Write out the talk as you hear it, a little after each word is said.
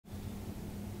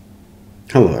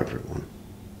Hello everyone,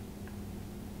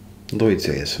 Lloyd's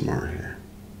ASMR here.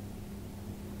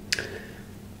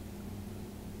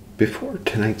 Before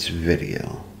tonight's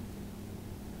video,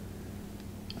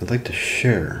 I'd like to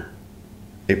share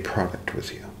a product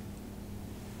with you.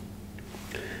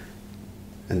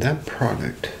 And that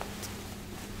product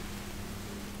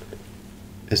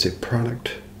is a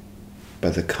product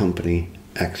by the company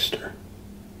Exter.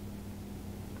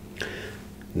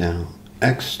 Now,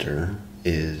 Exter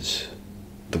is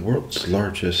the world's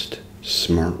largest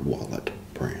smart wallet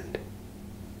brand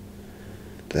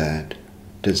that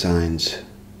designs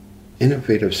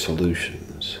innovative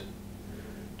solutions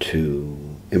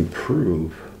to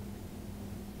improve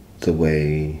the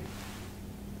way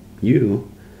you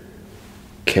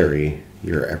carry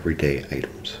your everyday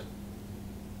items.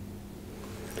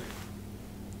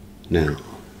 Now,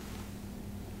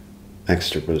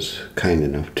 Exter was kind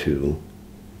enough to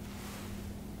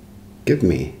give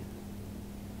me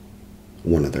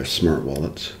one of their smart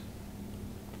wallets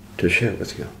to share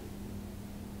with you.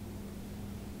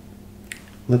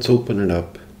 Let's open it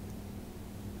up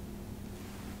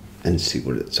and see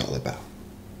what it's all about.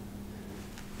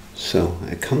 So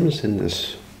it comes in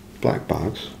this black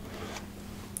box,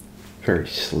 very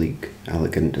sleek,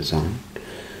 elegant design.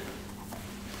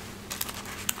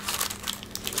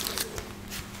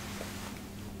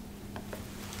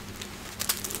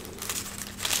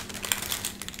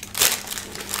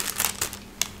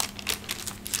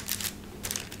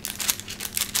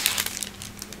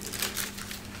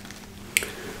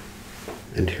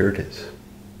 And here it is,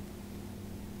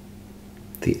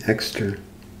 the Exter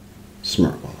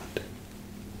Smart Wallet.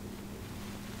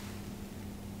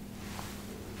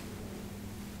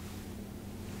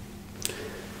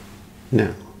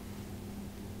 Now,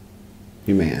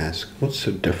 you may ask, what's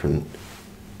so different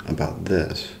about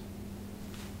this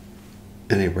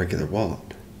and a regular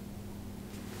wallet?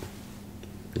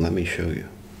 Let me show you.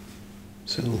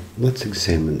 So let's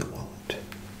examine the wallet.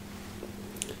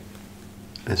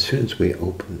 As soon as we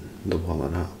open the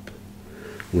wallet up,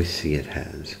 we see it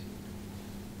has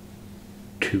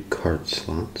 2 card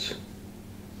slots,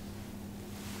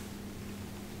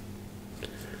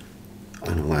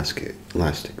 an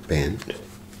elastic band,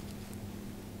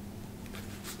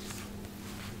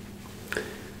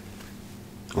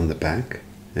 on the back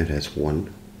it has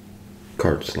 1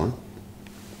 card slot,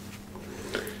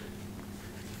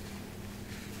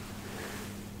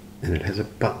 and it has a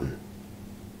button.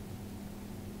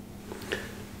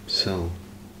 So,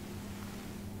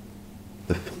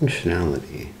 the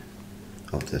functionality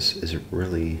of this is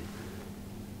really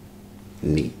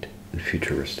neat and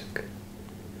futuristic.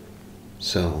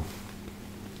 So,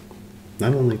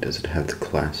 not only does it have the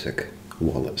classic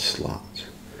wallet slots,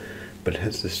 but it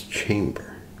has this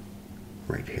chamber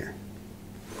right here.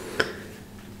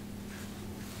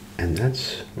 And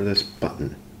that's where this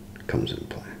button comes in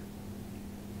play.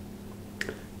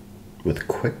 With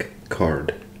quick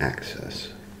card access,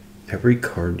 every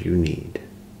card you need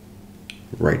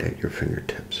right at your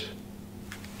fingertips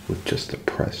with just the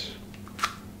press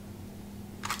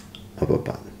of a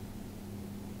button.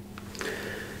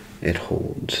 It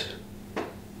holds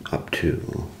up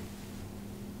to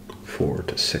 4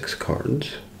 to 6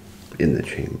 cards in the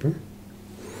chamber.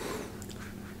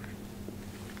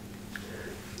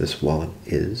 This wallet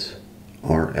is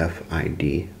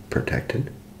RFID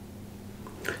protected.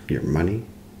 Your money,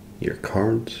 your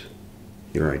cards,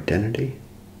 your identity,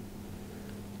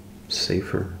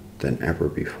 safer than ever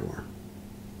before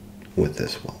with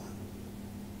this wallet.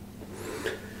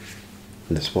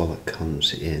 This wallet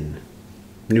comes in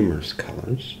numerous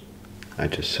colors. I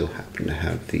just so happen to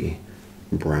have the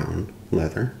brown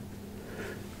leather,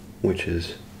 which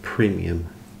is premium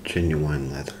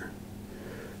genuine leather.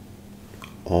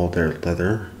 All their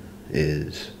leather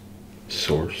is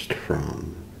sourced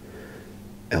from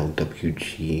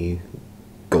LWG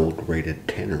gold-rated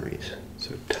tanneries,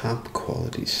 so top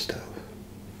quality stuff.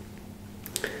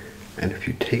 And if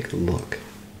you take a look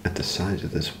at the size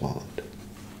of this wallet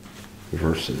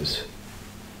versus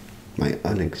my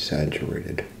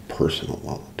unexaggerated personal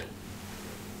wallet,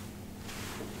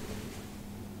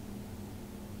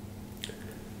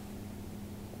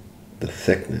 the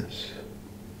thickness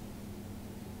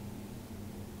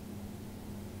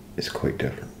is quite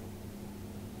different.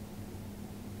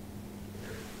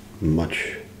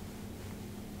 Much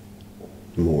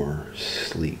more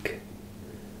sleek,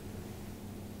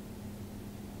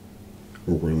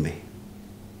 roomy,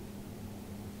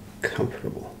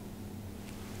 comfortable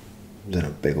than a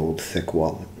big old thick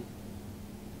wallet.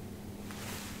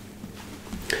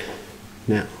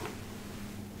 Now,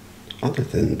 other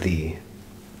than the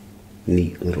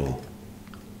neat little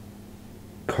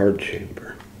card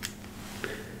chamber,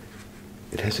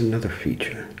 it has another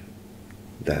feature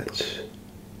that's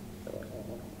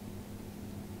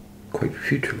quite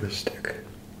futuristic.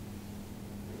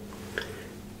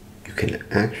 You can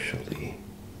actually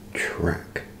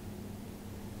track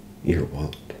your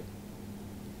wallet.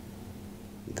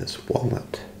 This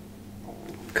wallet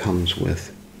comes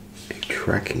with a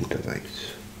tracking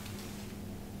device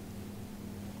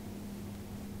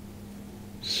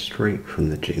straight from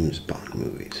the James Bond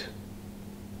movies.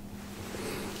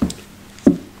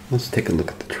 Let's take a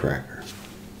look at the tracker.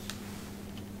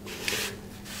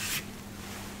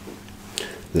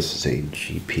 This is a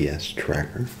GPS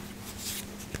tracker.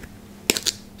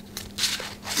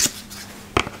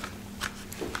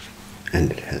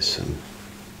 And it has some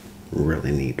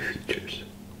really neat features.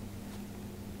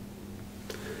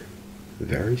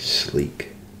 Very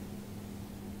sleek.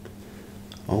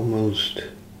 Almost,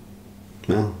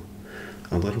 well,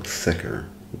 a little thicker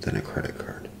than a credit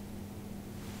card.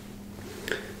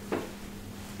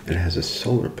 It has a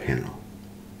solar panel.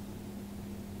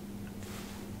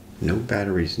 No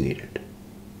batteries needed.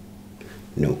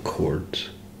 No cords.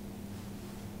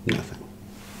 Nothing.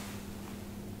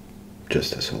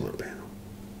 Just a solar panel.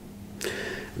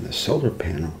 And the solar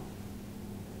panel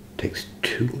takes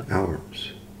 2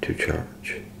 hours to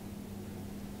charge.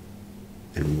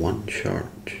 And one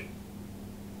charge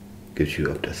gives you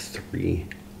up to 3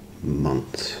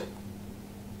 months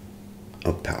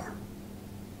of power.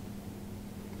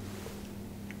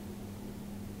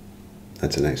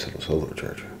 That's a nice little solar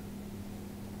charger.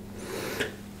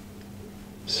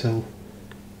 So,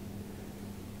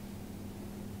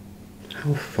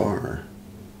 how far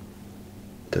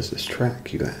does this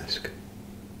track, you ask?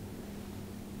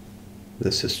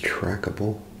 This is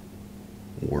trackable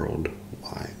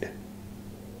worldwide.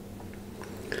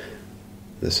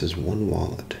 This is one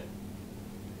wallet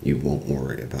you won't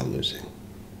worry about losing,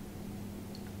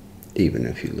 even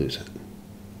if you lose it.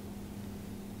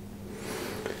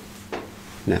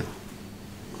 Now,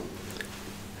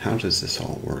 how does this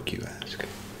all work, you ask?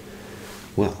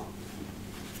 Well,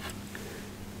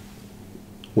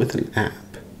 with an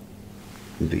app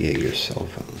via your cell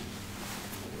phone,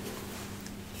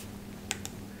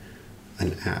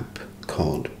 an app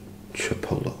called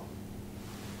Chipolo.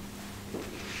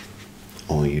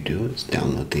 All you do is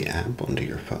download the app onto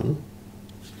your phone,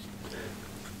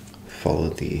 follow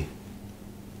the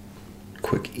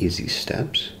quick, easy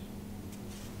steps,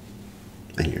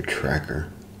 and your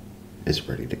tracker is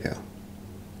ready to go.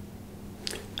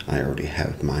 I already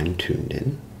have mine tuned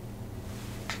in.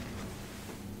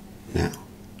 Now,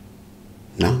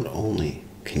 not only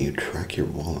can you track your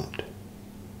wallet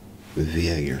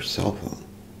via your cell phone,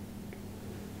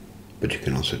 but you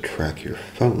can also track your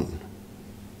phone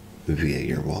via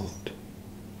your wallet.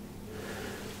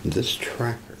 This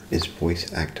tracker is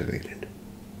voice activated.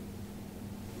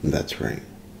 That's right.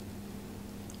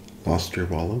 Lost your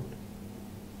wallet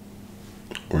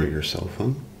or your cell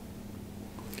phone?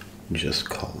 Just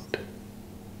call it.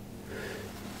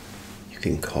 You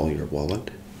can call your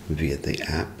wallet via the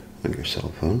app on your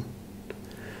cell phone,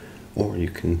 or you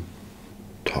can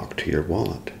talk to your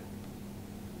wallet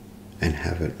and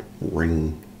have it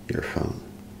ring your phone.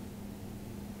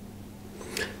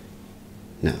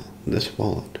 Now, this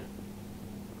wallet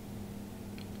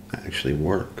actually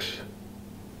works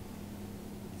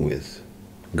with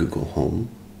Google Home,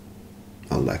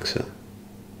 Alexa,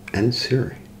 and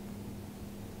Siri.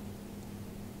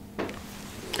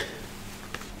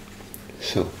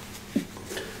 So,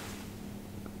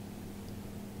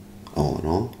 all in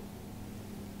all,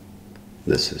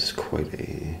 this is quite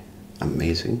an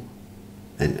amazing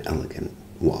and elegant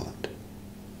wallet.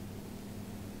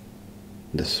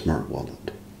 The Smart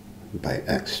Wallet by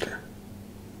Extra.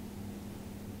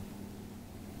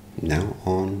 Now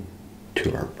on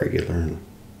to our regularly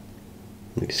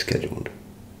scheduled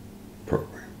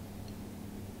program.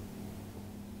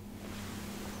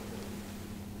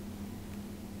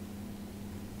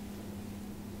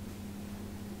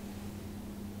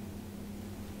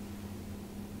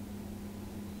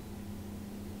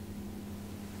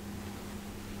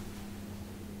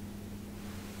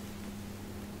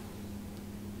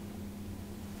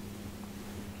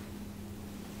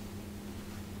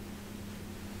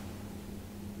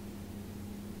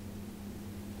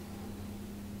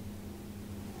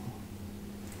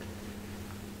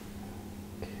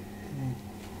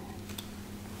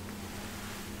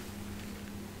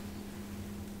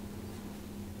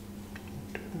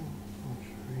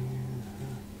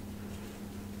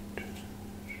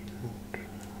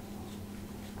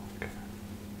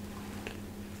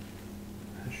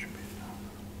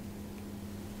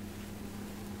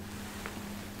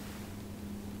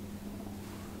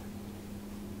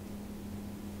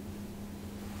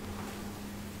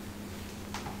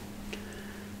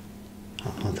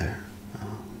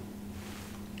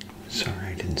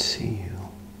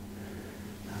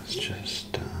 was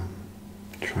just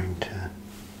trying to,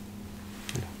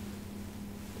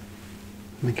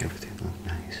 make everything look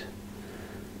nice.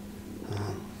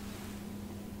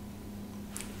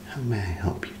 How may I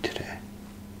help you today?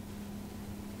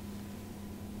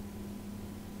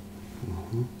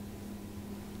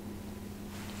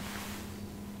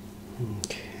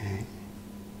 Okay.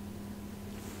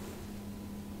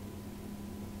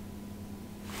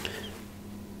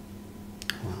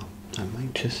 Well, I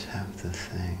might just have the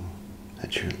thing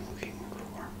that you're looking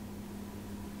for.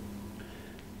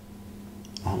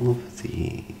 All of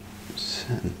the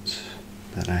scents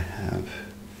that I have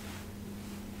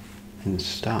in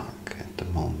stock at the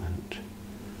moment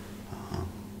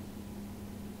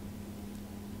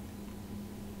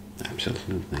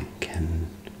absolutely can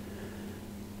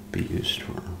be used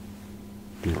for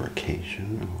your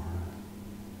occasion or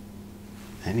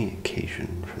any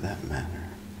occasion for that matter.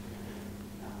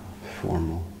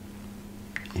 Formal,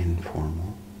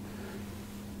 informal,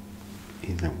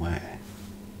 either way.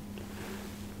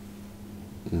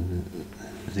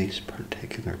 These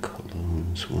particular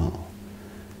colognes will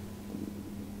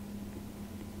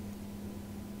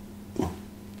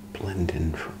blend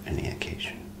in for any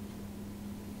occasion.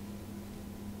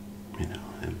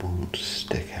 It won't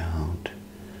stick out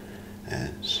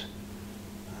as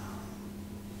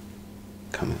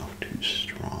coming off too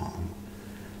strong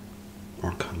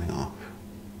or coming off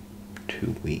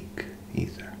too weak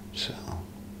either. So,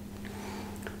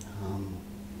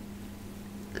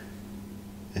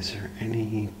 is there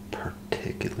any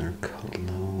particular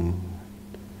cologne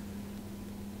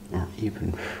or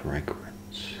even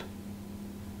fragrance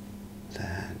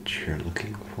that you're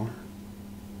looking for?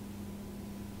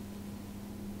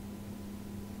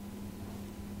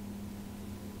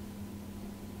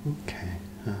 Okay,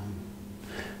 well,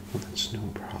 that's no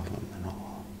problem at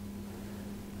all.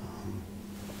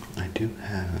 I do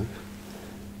have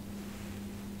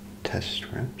test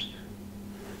strips,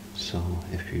 so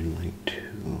if you'd like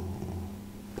to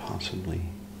possibly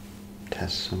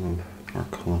test some of our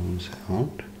colognes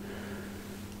out,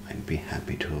 I'd be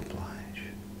happy to oblige.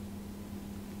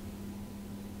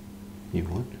 You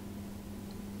would?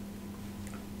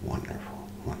 Wonderful,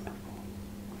 wonderful.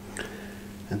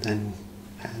 And then,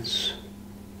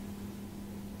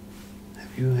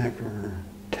 have you ever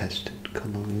tested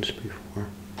colognes before?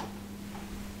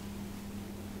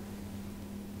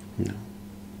 No?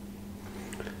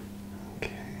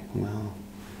 Okay, well,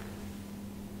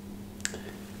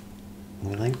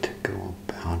 we like to go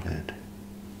about it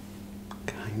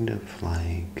kind of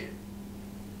like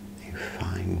a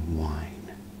fine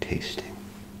wine tasting.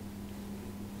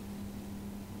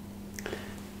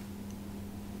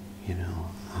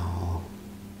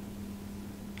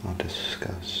 I'll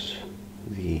discuss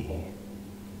the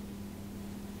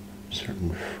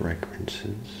certain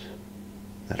fragrances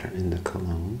that are in the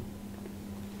cologne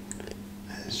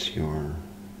as you're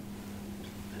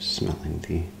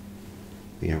smelling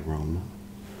the aroma,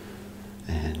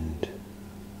 and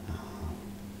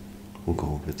we'll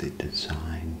go over the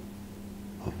design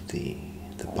of the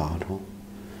bottle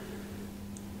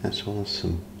as well as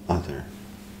some other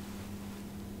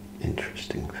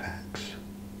interesting facts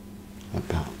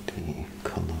about the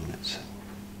cologne itself.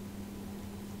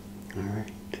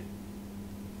 Alright.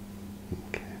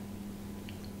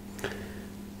 Okay.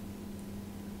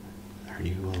 Are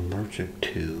you allergic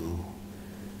to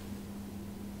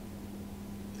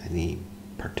any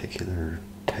particular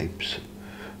types of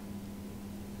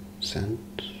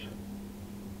scents?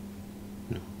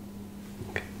 No?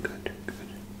 Okay, good, good.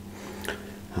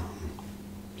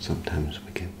 Sometimes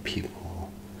we get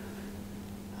people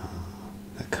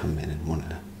that come in and want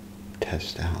to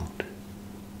test out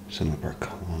some of our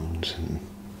colognes, and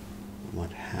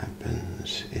what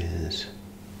happens is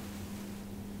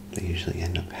they usually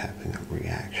end up having a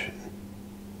reaction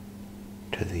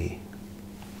to the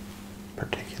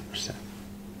particular scent.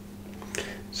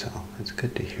 So it's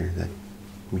good to hear that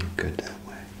you're good that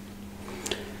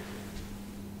way.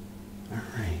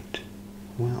 Alright,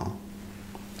 well,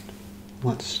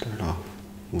 let's start off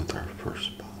with our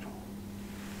first bottle.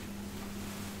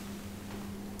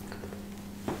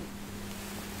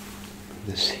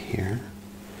 This here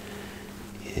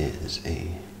is a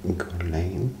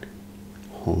Cologne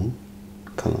Home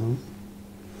Cologne.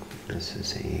 This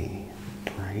is a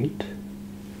bright,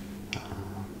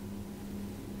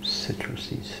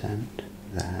 citrusy scent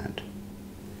that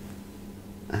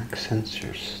accents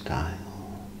your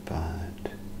style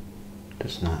but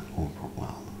does not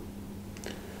overwhelm.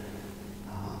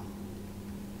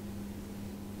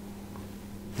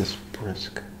 This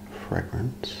brisk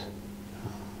fragrance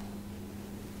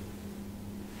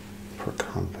for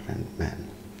confident men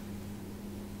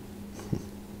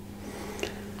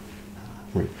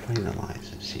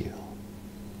revitalizes you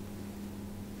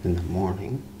in the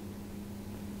morning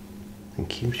and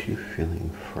keeps you feeling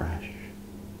fresh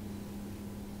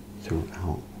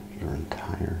throughout your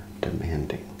entire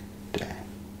demanding day.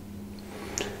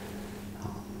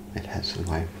 It has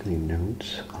lively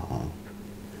notes of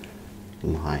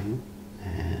lime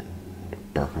and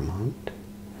bergamot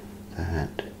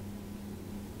that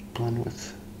blend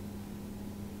with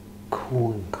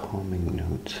cool and calming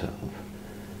notes of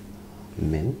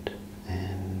mint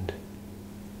and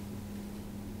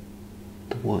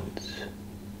the woods.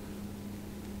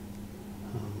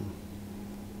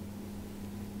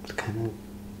 It's kind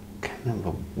of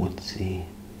a woodsy,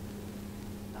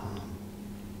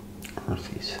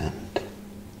 earthy scent.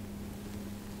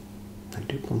 I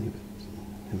do believe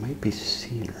it might be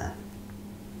cedar.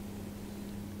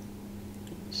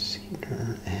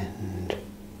 Cedar and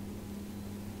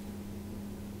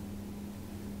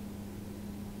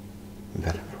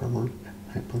vetiver,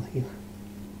 I believe.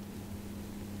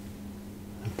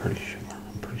 I'm pretty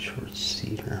sure it's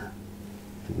cedar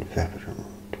and vetiver.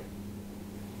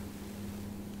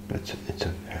 But it's a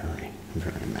very,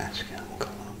 very masculine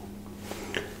cologne.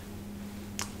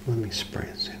 Let me spray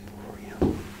a sample for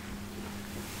you.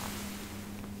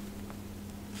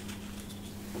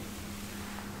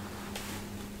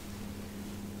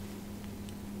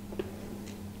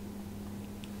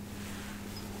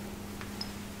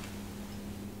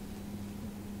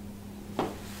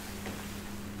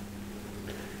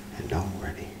 And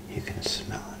already you can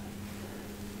smell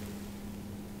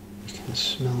it. You can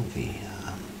smell the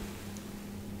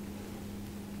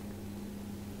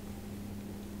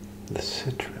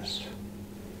citrus,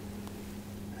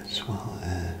 as well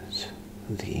as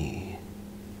the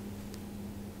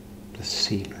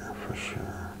cedar for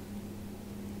sure.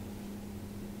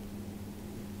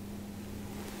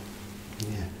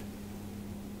 Yeah,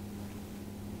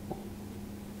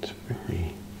 it's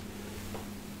very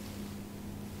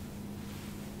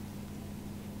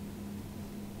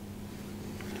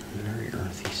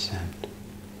earthy scent.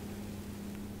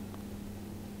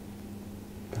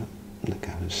 But like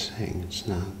I was saying, it's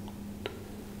not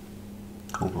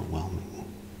overwhelming.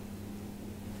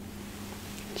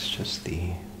 It's just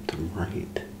the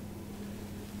right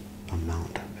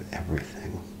amount of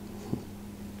everything.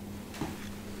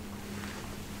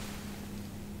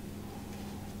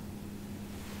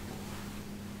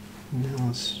 Now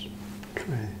let's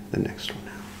try the next one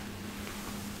out.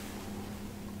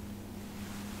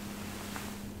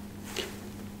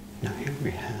 Now here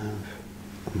we have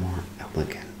a more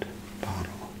elegant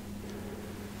bottle.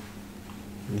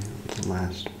 The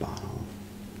last bottle,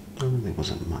 there really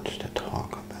wasn't much to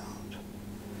talk about.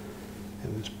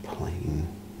 It was plain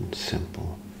and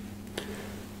simple.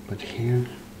 But here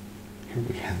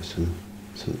we have some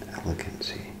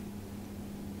elegancy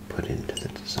put into the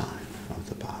design of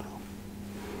the bottle.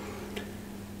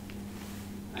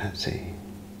 It has a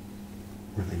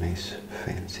really nice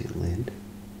fancy lid,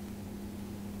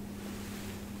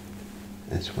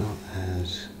 as well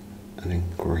as an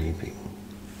engraving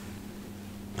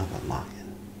of a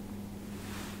lion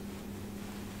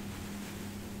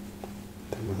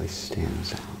that really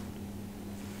stands out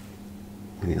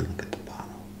when you look at the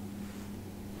bottle.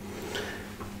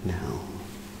 Now,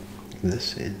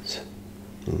 this is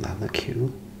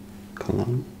LLOYD'S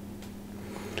Cologne.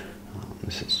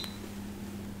 This is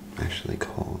actually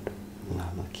called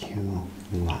LLOYD'S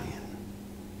Lion,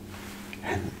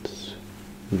 hence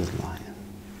the lion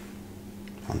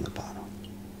on the bottle.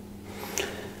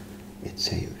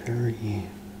 It's a very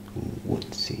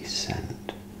woodsy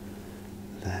scent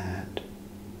that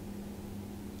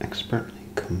expertly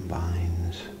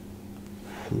combines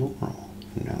floral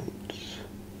notes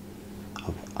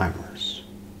of iris.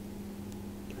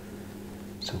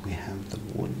 So we have the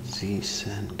woodsy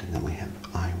scent, and then we have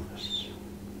iris.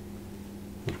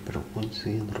 A little bit of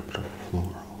woodsy, a little bit of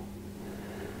floral.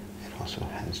 It also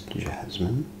has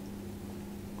jasmine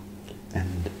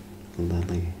and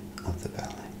lily of the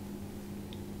valley,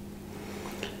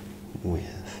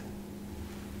 with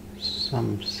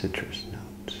some citrus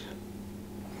notes,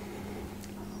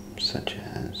 such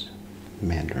as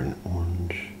mandarin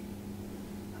orange,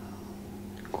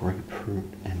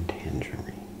 grapefruit, and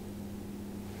tangerine.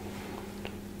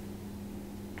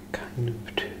 Kind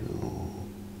of to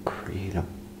create a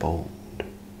bold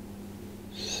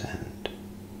scent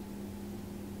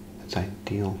that's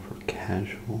ideal for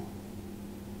casual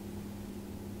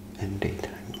and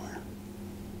daytime wear.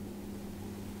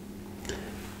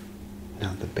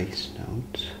 Now the base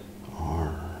notes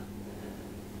are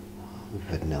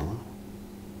vanilla,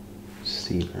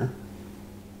 cedar,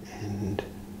 and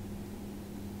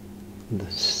the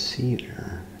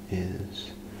cedar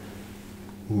is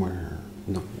where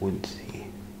the woodsy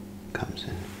comes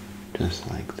in, just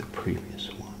like the previous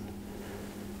one.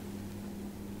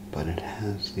 But it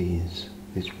has these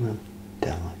real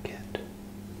delicate,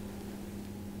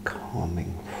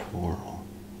 calming floral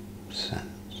scents.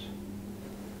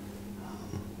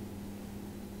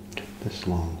 This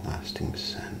long-lasting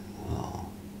scent will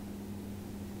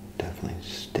definitely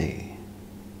stay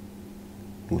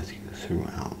with you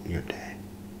throughout your day.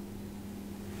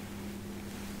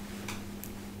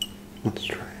 Let's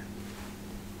try it.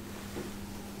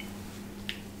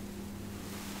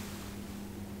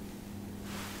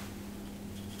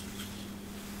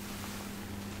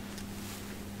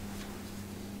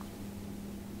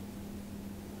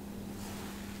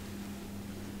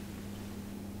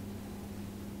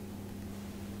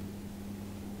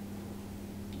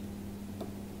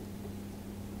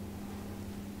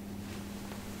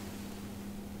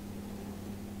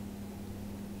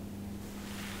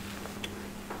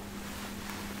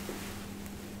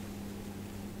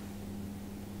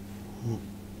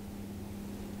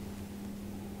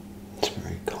 It's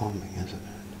very calming, isn't it?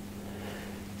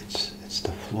 It's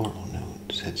the floral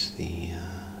notes. It's the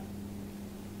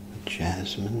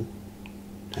jasmine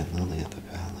and lily of the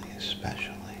valley,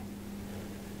 especially.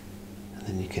 And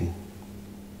then you can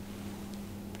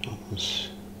almost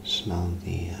smell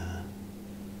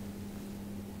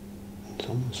it's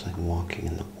almost like walking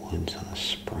in the woods on a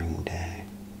spring day.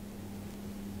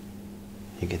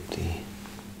 You get the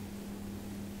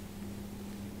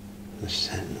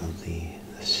scent of the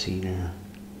cedar,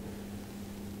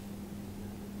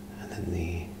 and then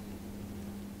the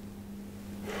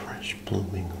fresh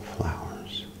blooming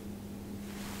flowers.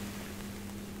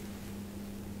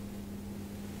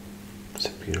 It's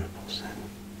a beautiful scent.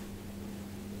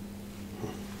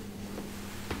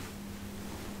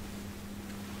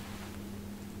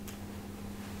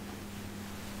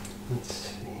 Let's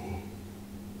see.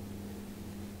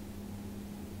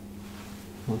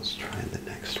 Let's try the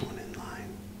next one in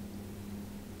line.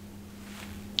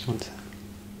 What's that?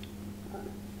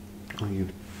 Oh,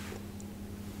 you've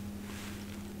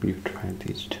tried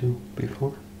these two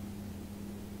before?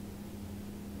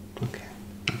 Okay.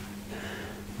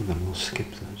 Well, then we'll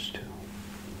skip those two.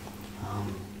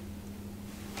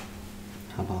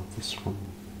 How about this one?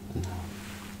 No.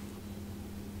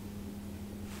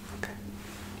 Okay.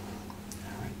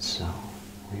 Alright, so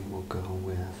we will go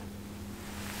with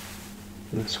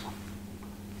this one.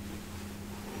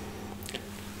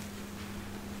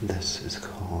 This is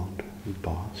called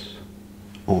Boss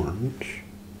Orange.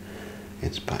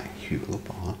 It's by Hugo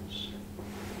Boss.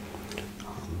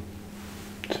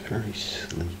 It's a very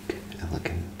sleek,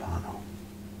 elegant bottle.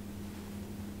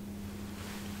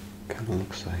 Kind of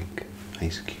looks like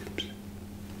ice cubes.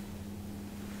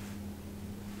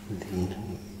 The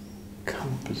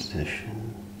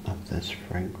composition of this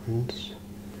fragrance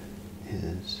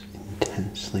is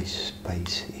intensely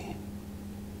spicy.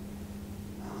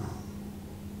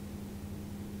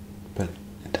 But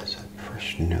it does have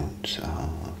fresh notes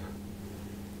of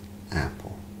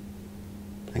apple,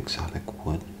 exotic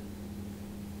wood,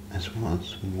 as well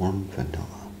as warm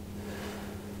vanilla.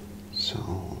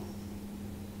 So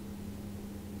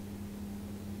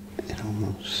it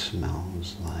almost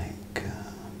smells like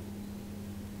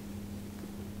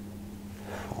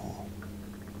fall.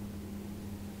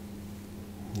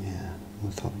 Yeah,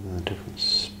 with all the different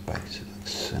spices like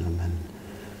cinnamon,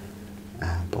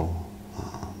 apple,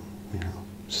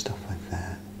 stuff like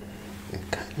that. It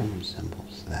kind of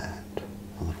resembles that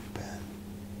a little bit.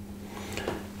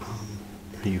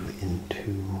 Are you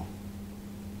into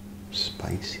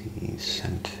spicy,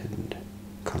 scented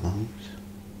colognes?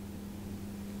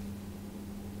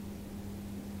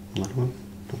 A little bit?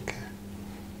 Okay.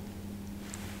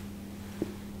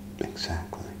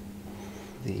 Exactly.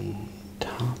 The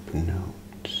top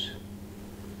notes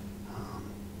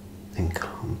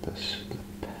encompass the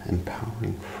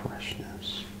empowering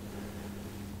freshness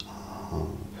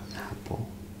of apple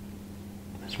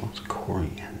as well as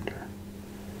coriander,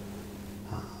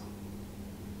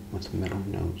 with middle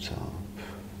notes of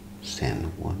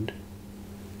sandalwood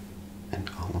and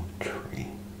olive tree,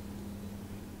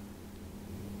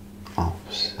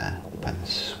 offset by the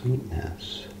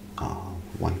sweetness of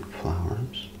white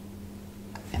flowers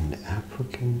and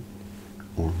African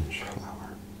orange flower.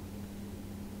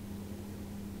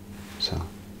 So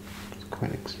it's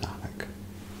quite exotic.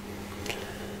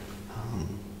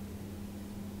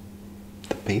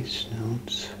 The base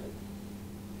notes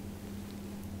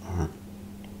are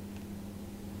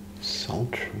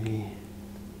sultry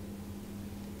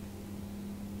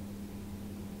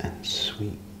and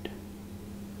sweet,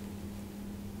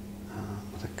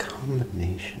 the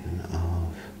combination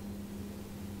of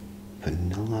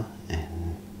vanilla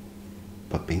and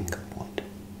babinka wood.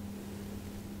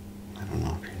 I don't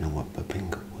know if you know what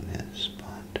babinka wood is,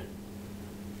 but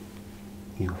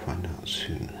you'll find out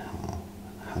soon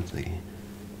how the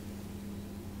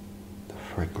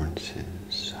fragrance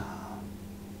is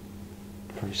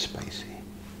very spicy.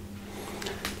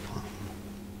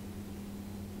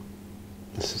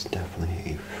 This is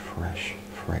definitely a fresh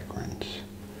fragrance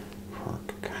for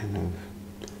kind of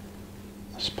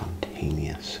a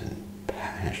spontaneous and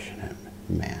passionate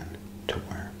man to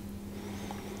wear.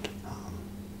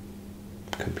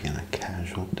 Could be on a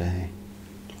casual day,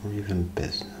 or even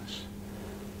business,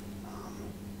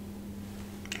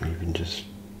 or even just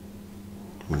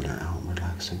when you're out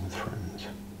relaxing with friends.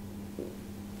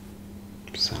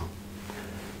 So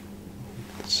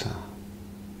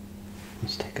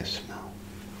let's take a smell.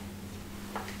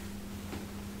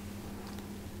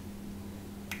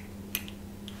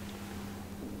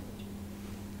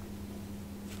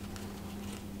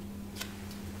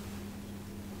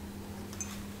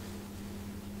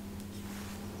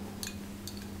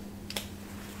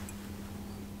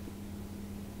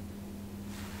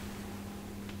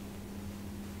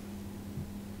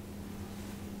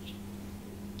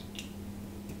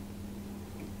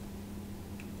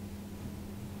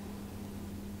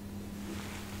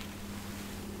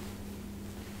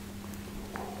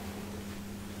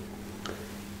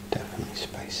 Definitely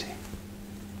spicy.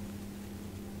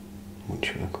 Would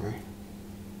you agree?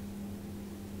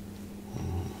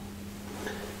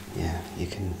 Yeah, you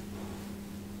can.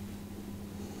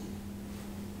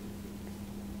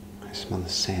 I smell the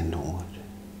sandalwood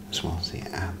as well as the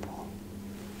apple.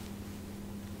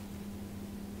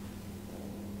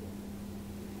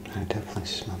 I definitely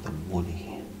smell the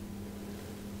woody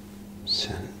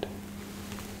scent.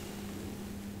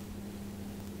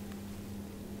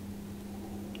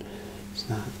 It's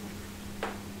not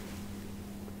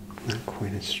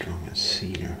quite as strong as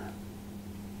cedar,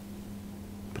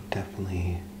 but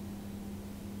definitely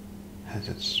has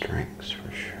its strengths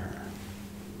for sure.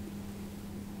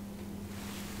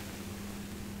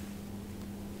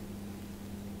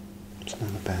 It's not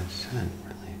a bad scent,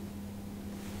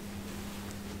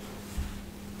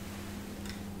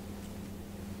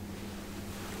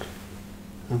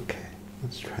 really. Okay,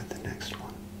 let's try the next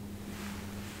one.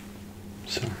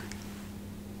 Sorry.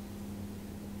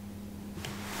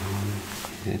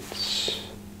 It's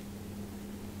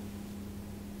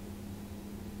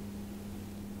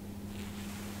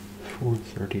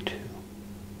 $4.32.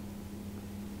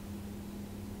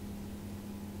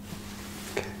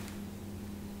 Okay.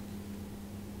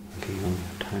 Okay, you only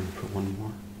have time for one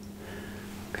more.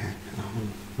 Okay.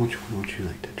 Which one would you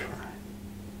like to try?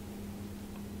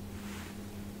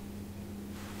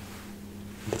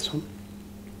 This one?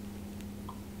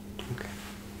 Okay.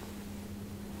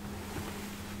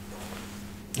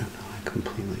 No, I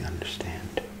completely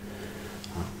understand.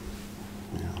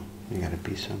 You gotta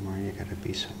be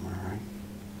somewhere, right?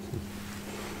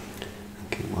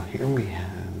 Okay, well here we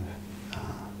have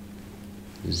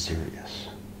Zirius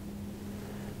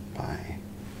by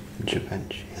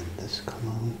Givenchy, and this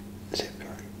cologne is a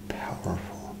very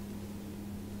powerful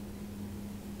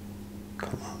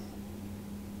cologne.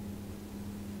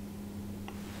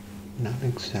 Not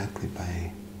exactly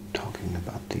by talking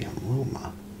about the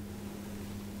aroma,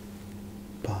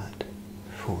 but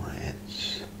for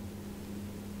its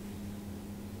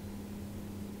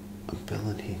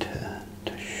ability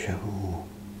to show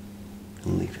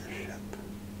leadership.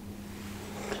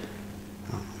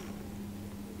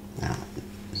 Now,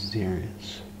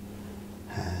 Zirius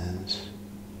has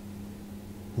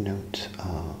notes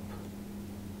of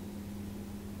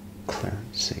claret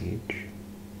sage,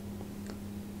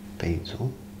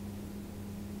 basil,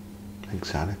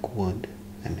 exotic wood,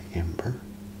 and amber.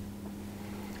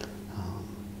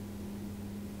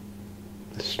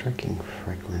 The striking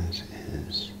fragrance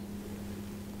is,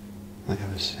 like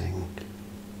I was saying,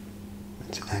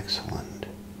 it's excellent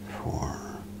for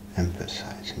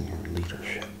emphasizing your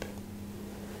leadership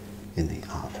in the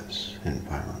office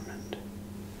environment.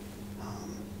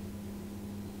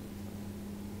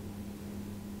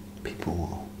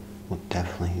 People will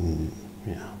definitely,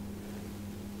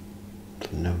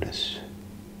 notice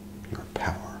your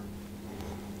power.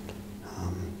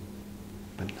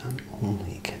 But not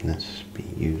only can this be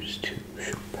used to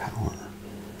show power,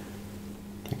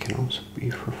 it can also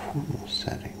be for formal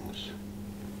settings,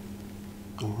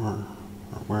 or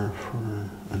wear for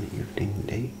an evening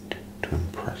date to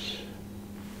impress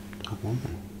a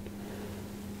woman.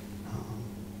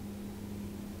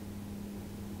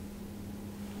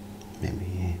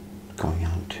 Maybe going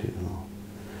out to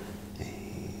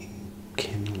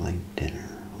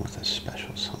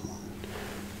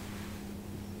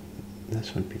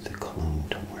this would be the cologne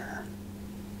to wear.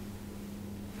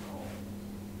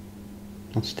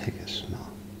 Let's take a smell,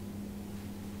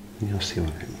 and you'll see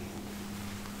what I mean.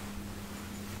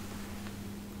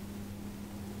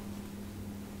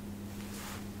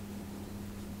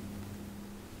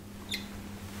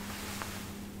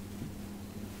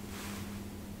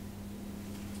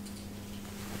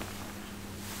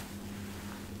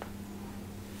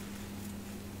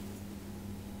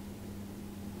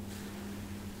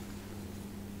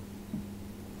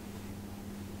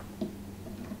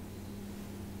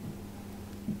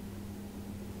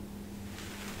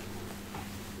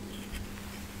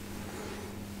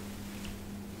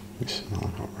 You smell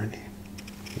it already.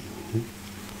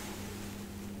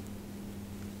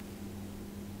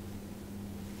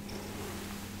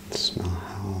 Smell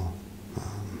how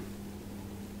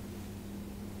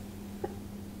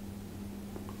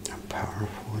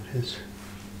powerful it is.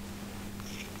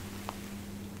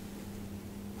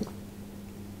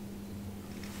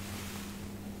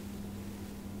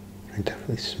 I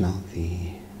definitely smell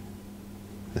the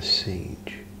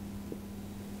sage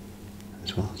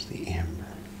as well as the amber.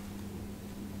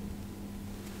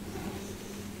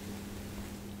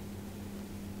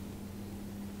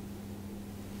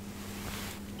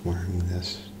 Wearing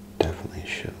this definitely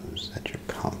shows that you're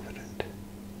confident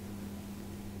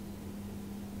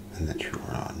and that you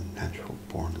are a natural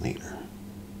born leader.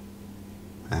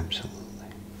 Absolutely.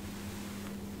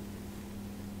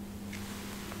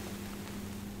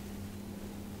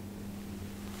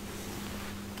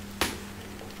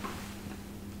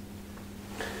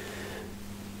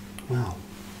 Well,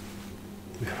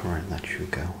 before I let you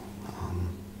go,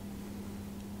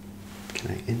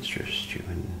 can I interest you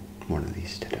in one of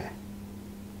these today?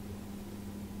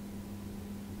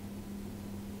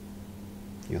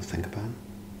 You'll think about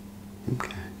it?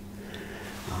 Okay.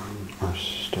 Our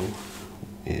store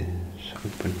is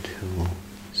open till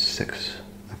 6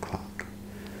 o'clock.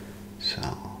 So,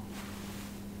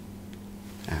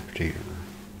 after your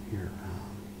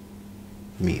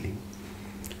meeting,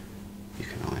 you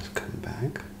can always come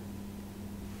back.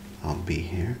 I'll be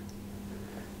here.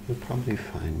 You'll probably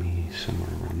find me somewhere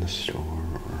around the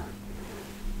store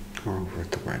or over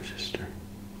at the register.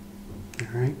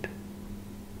 Alright?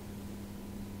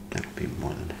 I'll be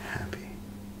more than happy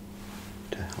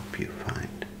to help you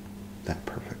find that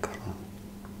perfect cologne.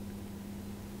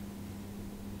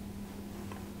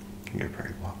 You're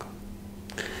very welcome.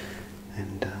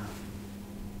 And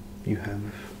you have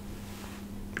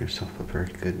yourself a very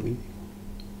good meeting.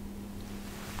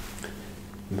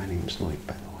 My name's Lloyd,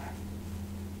 by the way.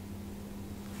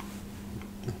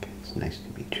 Okay, it's nice to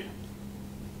meet you.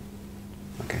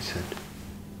 Like I said,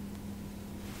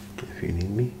 if you need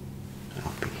me,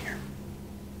 I'll be here.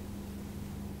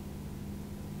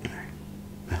 Alright,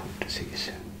 I hope to see you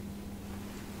soon.